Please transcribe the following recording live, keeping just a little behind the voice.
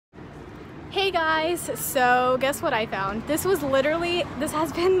Hey guys, so guess what I found? This has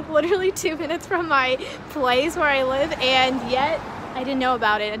been literally 2 minutes from my place where I live, and yet I didn't know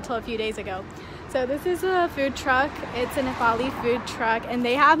about it until a few days ago. So this is a food truck. It's a Nepali food truck, and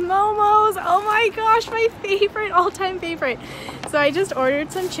they have momos. Oh my gosh, my favorite, all-time favorite. So I just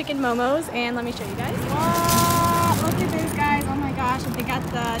ordered some chicken momos, and let me show you guys. Wow, look at this, guys. Oh my gosh, they got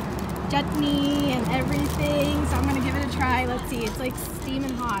the chutney and everything, so I'm gonna give it a try. Let's see, it's like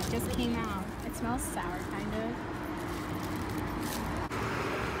steaming hot, just came out. It smells sour, kind of.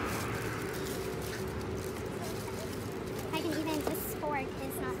 I can even, this fork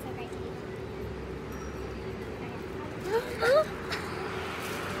is not so great. Okay.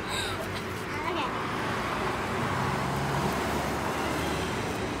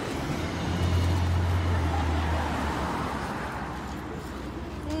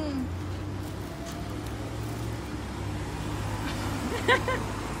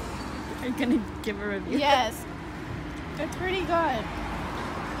 Are you gonna give a review? Yes, it's pretty good. I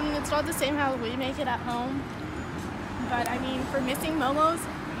mean, it's not the same how we make it at home, but I mean, for missing momos,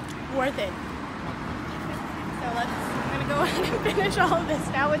 worth it. So I'm gonna go ahead and finish all of this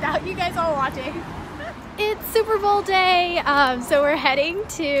now without you guys all watching. It's Super Bowl day, so we're heading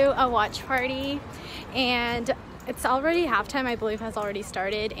to a watch party, and it's already halftime, I believe has already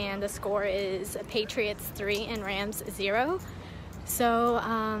started, and the score is Patriots 3 and Rams 0. So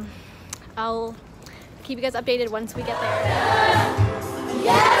I'll keep you guys updated once we get there.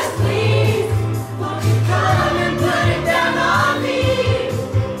 Yes, please. Won't you come and put it down on me?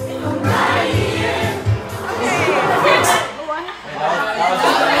 I'm right here.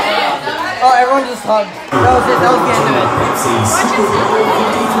 Oh, everyone just hugged. That was it. That was the end of it.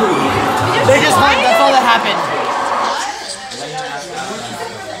 They just hugged. That's all that happened.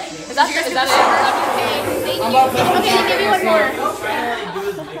 Is that it? Okay, I'll give you one more.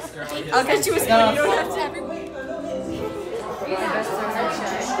 I'll get you a spoon. You don't have to everyone.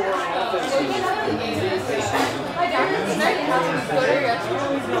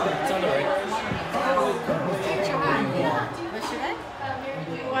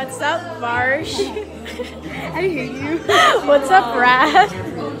 What's up, Marsh? I hate you. What's up, Brad?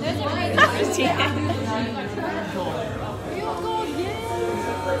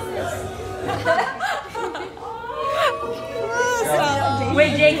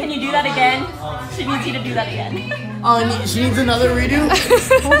 Wait, Jay, can you do that again? She needs you to do that again. Oh, she needs another redo?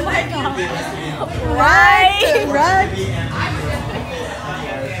 Oh my god. Right.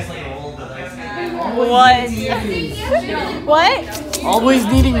 What? Always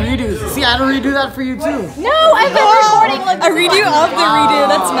needing redos. See, I had to redo that for you too. No, I've been recording. Like, A redo of the redo.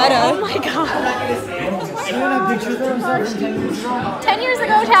 That's meta. oh my god. You want a picture of themselves from 10 years ago? 10 years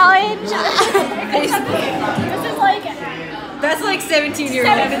ago challenge. This is like That's like 17 years.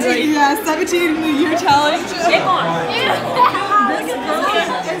 17. Yeah, 17-year challenge. Shame on.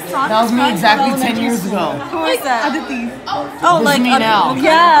 That was me exactly 10 years ago. Who is that? Aditi. Oh, like me now.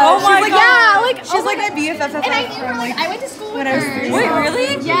 Yeah. Oh my god. Yeah, like She's like my BFF. and I knew her, like, I went to school with her. Wait,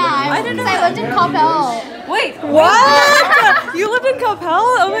 really? Yeah, I didn't know I lived in Coppell. Wait, what? You live in Coppell?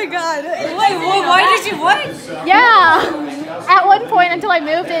 Oh my god. Wait, well, why did you what? Yeah, at one point until I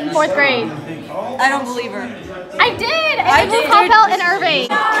moved in 4th grade. I don't believe her. I did. I I moved did. Coppell and Irving.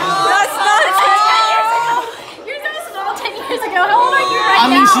 That's not 10 years ago. You're so small. 10 years ago. How old are you right I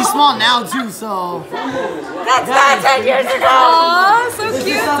mean, now? she's small now too, so. That's not 10 years ago. Aw, so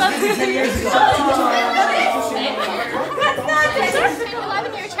cute. That's 10 years ago. It's our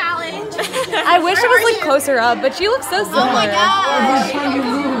 11-year challenge. I wish it was like closer up, but she looks so similar. Oh my god.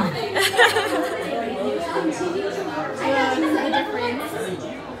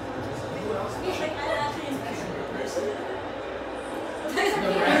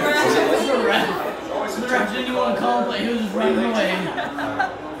 Didn't want to call, but he was just running away.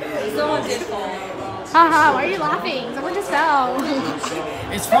 Someone did fall. Haha, why are you laughing? Someone just fell.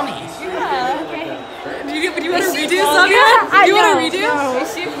 It's funny. Yeah. Okay. Do you want to redo Yeah, something? I Do you want to know. redo? No. Is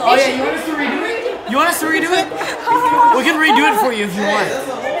she Oh yeah, you want us to redo it? You want us to redo it? We can redo it for you if you want.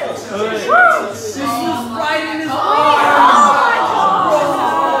 This is right in his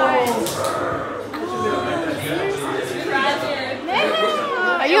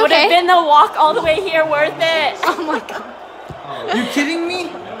Are you would have okay? been the walk all the way here worth it. Oh my god. You kidding me?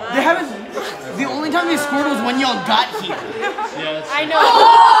 They haven't. The only time they scored was when y'all got here. I know.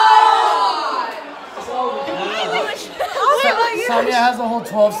 Samia has a whole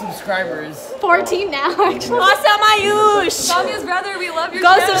 12 subscribers. 14 now, actually. Awesome Ayush. Samia's brother, we love your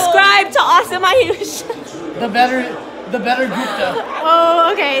Go subscribe to Awesome Ayush. The better Gupta. Oh,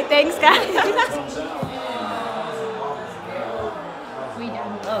 okay. Thanks, guys. We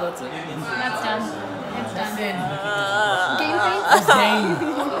done. Oh, that's it. That's done. It's done. That's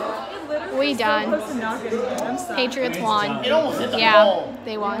game. We done. Patriots won. It almost hit the Yeah, ball.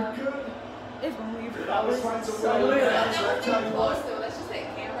 they won. It was pretty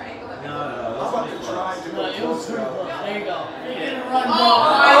close. There you go.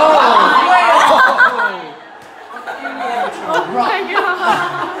 Oh my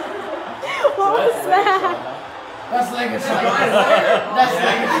god. What was that? That's like a shot. That's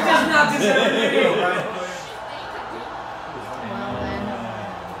like a shot. Does not deserve it. Well then.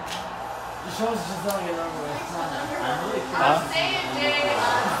 The show's just telling it over with.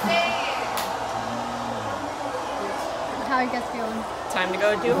 How are you guys feeling? Time to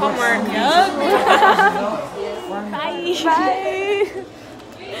go do homework. Bye. Bye.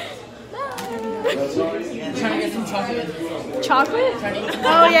 Trying to get some chocolate. Chocolate?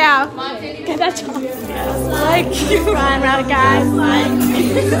 Oh yeah. Get that chocolate. Like you. Run around, guys. Like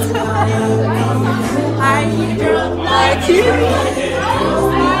you. Like you. Like you.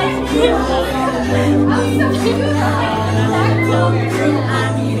 Like you.